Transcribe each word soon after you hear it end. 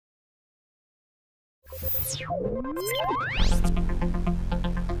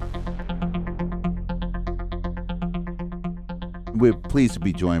We're pleased to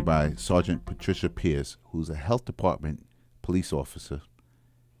be joined by Sergeant Patricia Pierce, who's a health department police officer.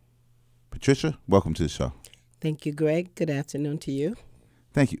 Patricia, welcome to the show. Thank you, Greg. Good afternoon to you.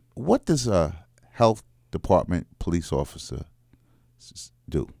 Thank you. What does a health department police officer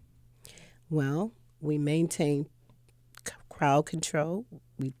do? Well, we maintain crowd control.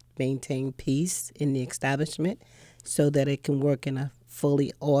 We maintain peace in the establishment so that it can work in a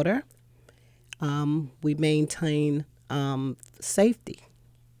fully order. We maintain safety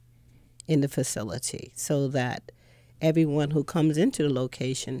in the facility so that everyone who comes into the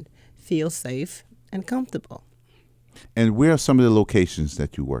location feels safe and comfortable. And where are some of the locations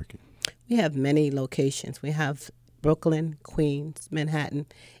that you work in? We have many locations. We have Brooklyn, Queens, Manhattan.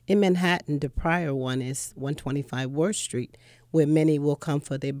 In Manhattan, the prior one is 125 Worth Street, where many will come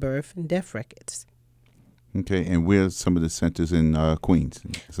for their birth and death records. Okay, and where are some of the centers in Queens?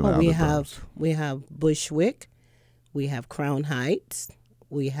 Well, we have Bushwick, we have Crown Heights,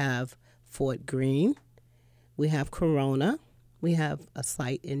 we have Fort Greene, we have Corona, we have a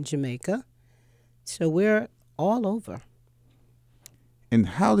site in Jamaica. So we're all over. And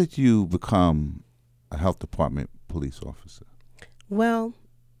how did you become a health department police officer? Well,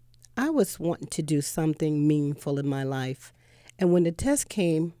 I was wanting to do something meaningful in my life. And when the test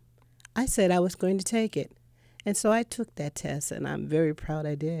came, I said I was going to take it. And so I took that test, and I'm very proud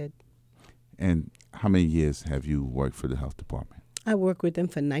I did. And how many years have you worked for the health department? I worked with them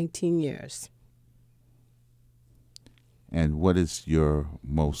for 19 years. And what is your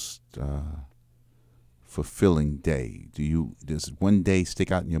most fulfilling day? Does one day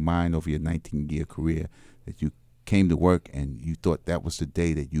stick out in your mind over your 19-year career that you came to work and you thought that was the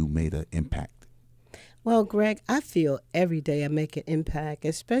day that you made an impact? Well, Greg, I feel every day I make an impact,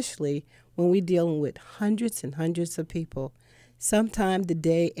 especially when we're dealing with hundreds and hundreds of people. Sometimes the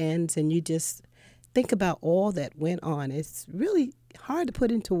day ends and you just think about all that went on. It's really hard to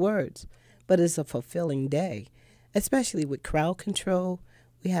put into words, but it's a fulfilling day, especially with crowd control.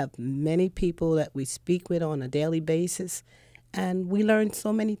 We have many people that we speak with on a daily basis, and we learn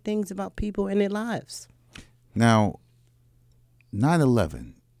so many things about people and their lives. Now,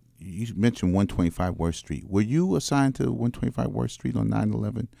 9/11, you mentioned 125 Worth Street. Were you assigned to 125 Worth Street on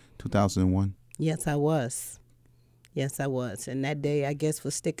 9/11, 2001? Yes, I was. Yes, I was. And that day, I guess,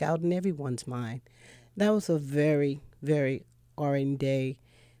 will stick out in everyone's mind. That was a very, very orange day.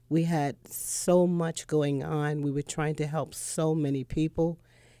 We had so much going on. We were trying to help so many people.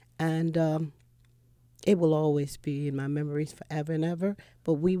 And it will always be in my memories forever and ever.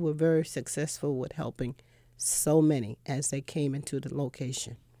 But we were very successful with helping so many as they came into the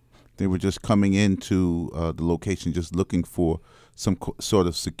location. They were just coming into the location just looking for some sort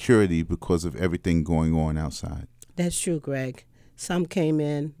of security because of everything going on outside. That's true, Greg. Some came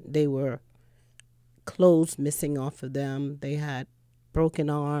in, they were clothes missing off of them. They had broken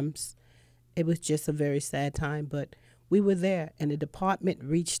arms. It was just a very sad time, but we were there, and the department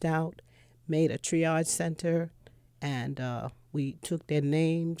reached out, made a triage center, and we took their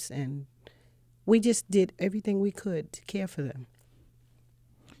names, and we just did everything we could to care for them.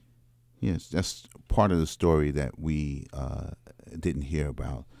 Yes, that's part of the story that we didn't hear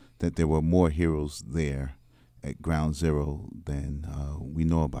about, that there were more heroes there at Ground Zero than we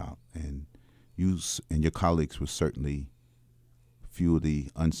know about. And you and your colleagues were certainly few of the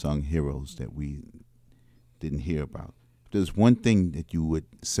unsung heroes that we didn't hear about. If there's one thing that you would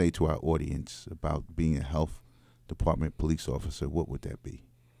say to our audience about being a health department police officer, what would that be?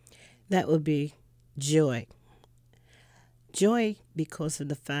 That would be joy. Joy because of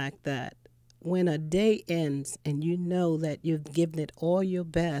the fact that when a day ends and you know that you've given it all your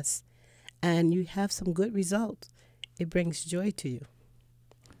best and you have some good results, it brings joy to you.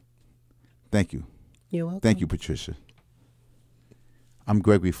 Thank you. You're welcome. Thank you, Patricia. I'm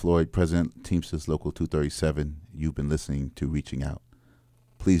Gregory Floyd, President, Teamsters Local 237. You've been listening to Reaching Out.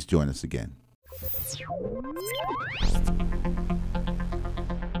 Please join us again.